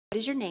What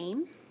is your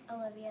name?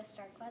 Olivia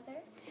Starkweather.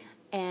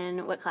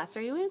 And what class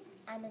are you in?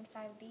 I'm in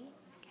 5B.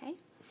 Okay.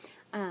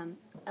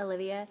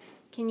 Olivia,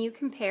 can you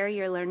compare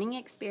your learning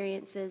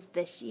experiences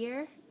this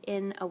year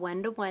in a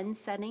one-to-one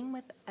setting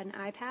with an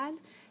iPad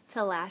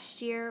to last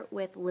year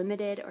with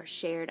limited or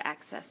shared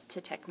access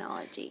to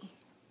technology?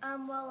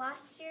 Well,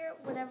 last year,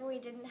 whenever we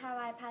didn't have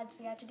iPads,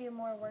 we had to do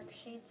more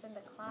worksheets in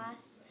the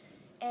class,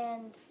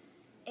 and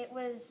it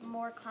was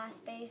more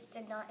class-based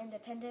and not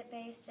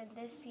independent-based. And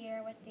this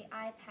year, with the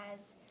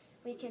iPads,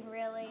 we can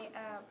really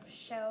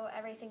show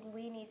everything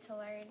we need to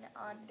learn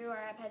through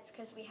our iPads,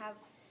 because we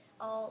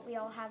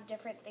all have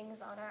different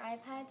things on our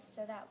iPads,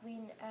 so that we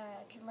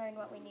can learn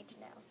what we need to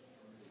know.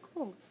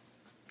 Cool.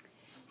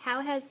 How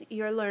has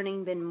your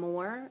learning been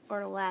more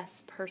or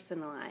less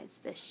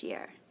personalized this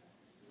year?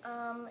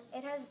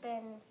 It has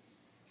been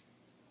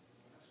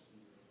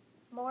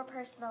more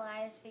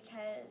personalized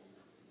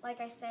because,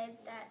 like I said,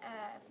 that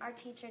our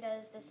teacher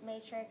does this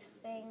matrix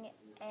thing,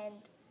 and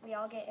we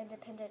all get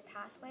independent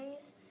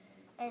pathways,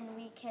 and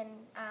we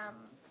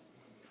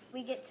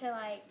get to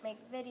make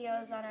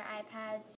videos on our iPads